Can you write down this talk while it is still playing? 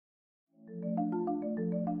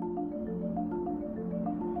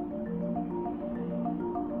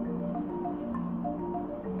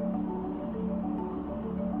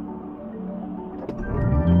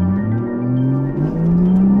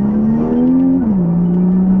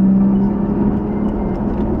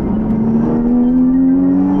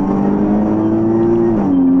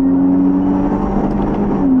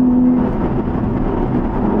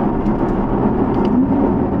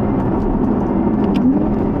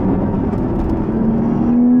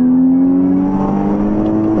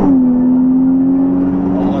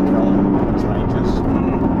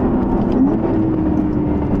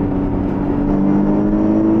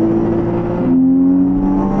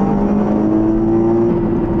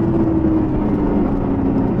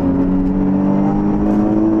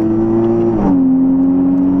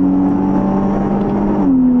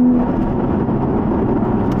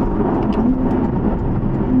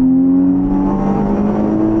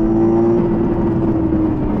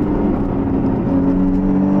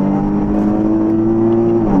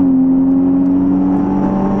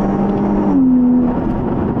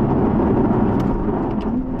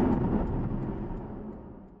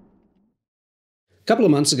couple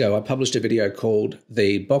of months ago, I published a video called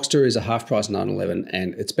 "The Boxster is a half-price 911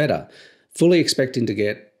 and it's better," fully expecting to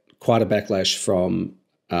get quite a backlash from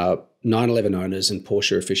 911 owners and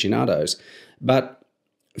Porsche aficionados. But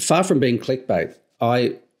far from being clickbait,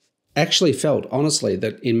 I actually felt, honestly,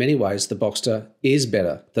 that in many ways the Boxster is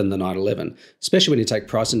better than the 911, especially when you take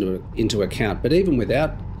price into account. But even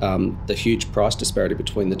without the huge price disparity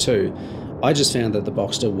between the two, I just found that the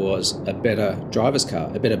Boxster was a better driver's car,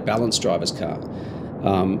 a better balanced driver's car,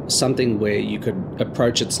 something where you could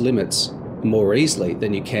approach its limits more easily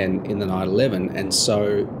than you can in the 911, and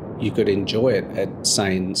so you could enjoy it at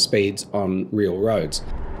sane speeds on real roads.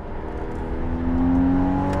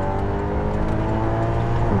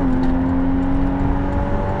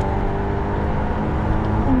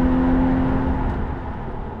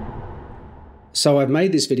 So I've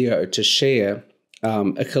made this video to share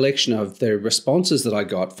a collection of the responses that I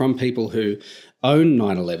got from people who own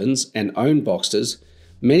 911s and own Boxsters,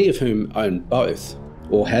 many of whom own both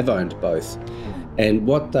or have owned both, and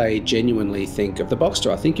what they genuinely think of the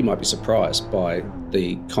Boxster. I think you might be surprised by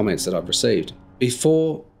the comments that I've received.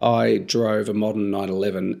 Before I drove a modern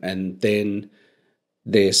 911 and then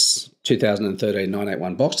this 2013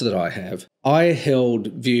 981 Boxster that I have, I held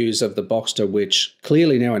views of the Boxster which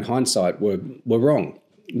clearly now in hindsight were wrong.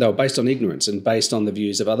 They were based on ignorance and based on the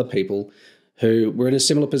views of other people who were in a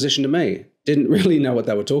similar position to me, didn't really know what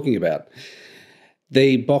they were talking about.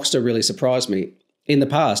 The Boxster really surprised me. In the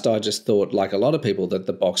past, I just thought, like a lot of people, that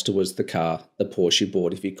the Boxster was the car, the Porsche you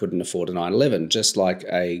bought if you couldn't afford a 911, just like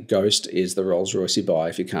a Ghost is the Rolls Royce you buy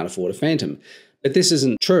if you can't afford a Phantom. But this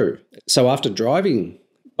isn't true. So after driving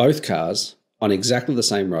both cars on exactly the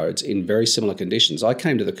same roads in very similar conditions, I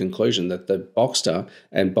came to the conclusion that the Boxster,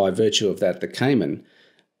 and by virtue of that the Cayman,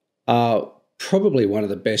 are probably one of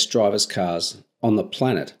the best driver's cars on the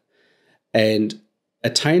planet, and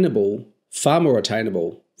attainable, far more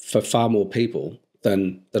attainable for far more people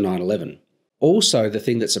than the 911. Also, the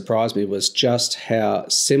thing that surprised me was just how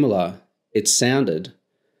similar it sounded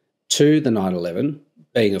to the 911,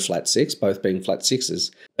 being a flat six, both being flat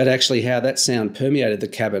sixes, but actually how that sound permeated the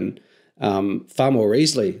cabin far more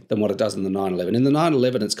easily than what it does in the 911. In the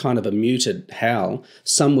 911, it's kind of a muted howl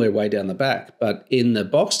somewhere way down the back, but in the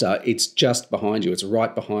Boxster, it's just behind you. It's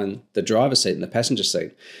right behind the driver's seat and the passenger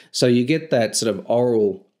seat. So you get that sort of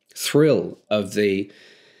oral thrill of the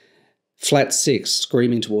flat six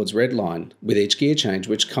screaming towards redline with each gear change,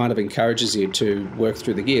 which kind of encourages you to work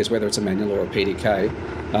through the gears, whether it's a manual or a PDK,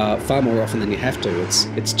 far more often than you have to.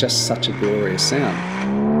 It's just such a glorious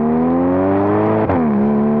sound.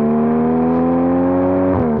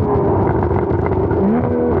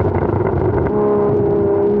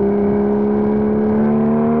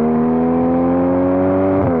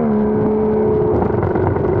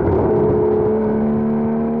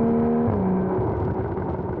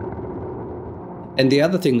 And the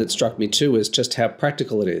other thing that struck me too is just how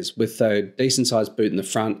practical it is. With a decent sized boot in the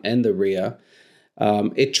front and the rear,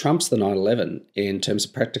 it trumps the 911 in terms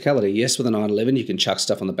of practicality. Yes, with a 911 you can chuck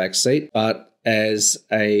stuff on the back seat, but as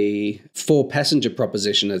a 4-passenger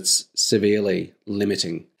proposition, it's severely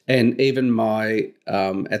limiting. And even my,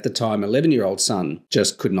 at the time, 11-year-old son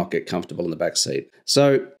just could not get comfortable in the back seat.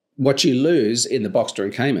 So what you lose in the Boxster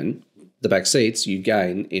and Cayman, the back seats, you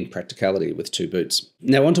gain in practicality with 2 boots.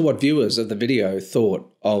 Now on to what viewers of the video thought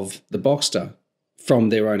of the Boxster from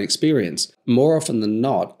their own experience. More often than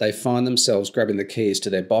not, they find themselves grabbing the keys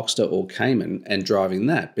to their Boxster or Cayman and driving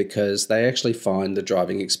that because they actually find the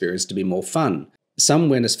driving experience to be more fun. Some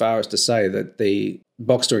went as far as to say that the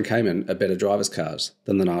Boxster and Cayman are better driver's cars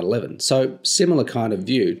than the 911. So similar kind of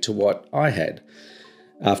view to what I had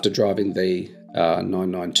after driving the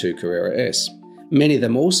 992 Carrera S. Many of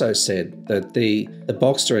them also said that the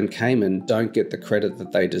Boxster and Cayman don't get the credit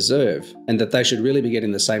that they deserve and that they should really be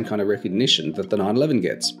getting the same kind of recognition that the 911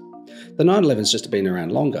 gets. The 911's just been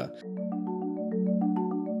around longer.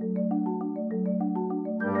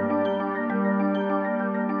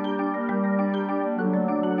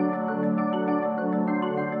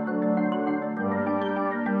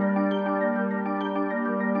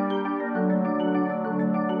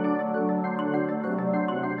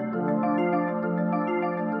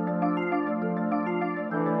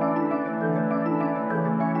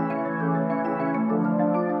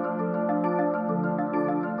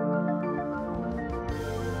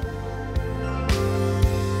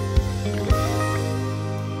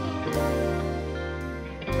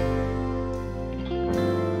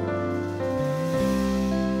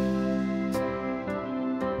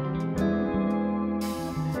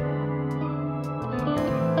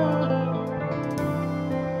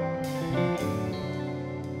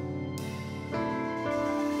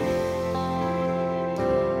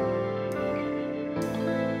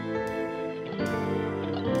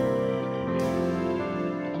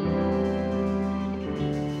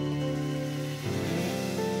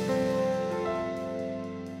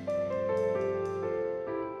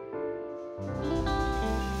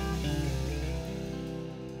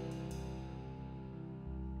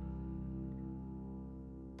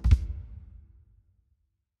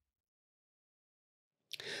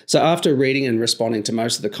 So after reading and responding to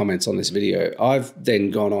most of the comments on this video, I've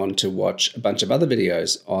then gone on to watch a bunch of other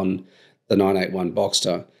videos on the 981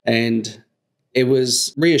 Boxster, and it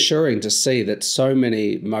was reassuring to see that so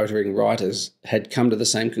many motoring writers had come to the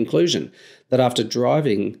same conclusion, that after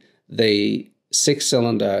driving the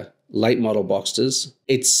 6-cylinder late model Boxsters,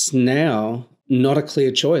 it's now not a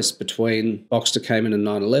clear choice between Boxster Cayman and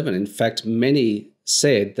 911. In fact, many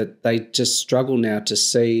said that they just struggle now to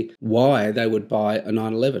see why they would buy a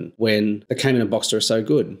 911 when the Cayman and Boxster are so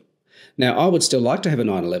good. Now, I would still like to have a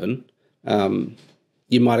 911.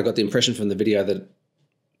 You might have got the impression from the video that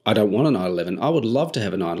I don't want a 911. I would love to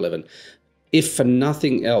have a 911. If for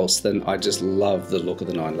nothing else, then I just love the look of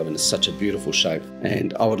the 911. It's such a beautiful shape,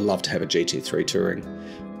 and I would love to have a GT3 Touring.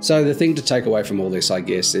 So the thing to take away from all this, I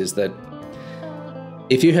guess, is that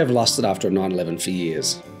if you have lusted after a 911 for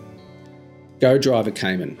years, go drive a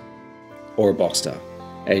Cayman or a Boxster,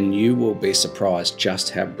 and you will be surprised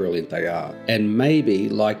just how brilliant they are. And maybe,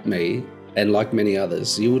 like me and like many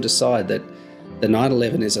others, you will decide that the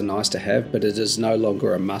 911 is a nice to have, but it is no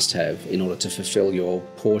longer a must have in order to fulfill your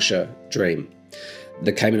Porsche dream.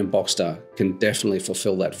 The Cayman and Boxster can definitely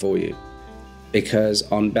fulfill that for you, because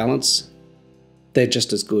on balance, they're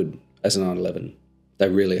just as good as a 911. They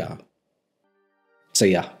really are.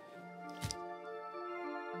 See ya.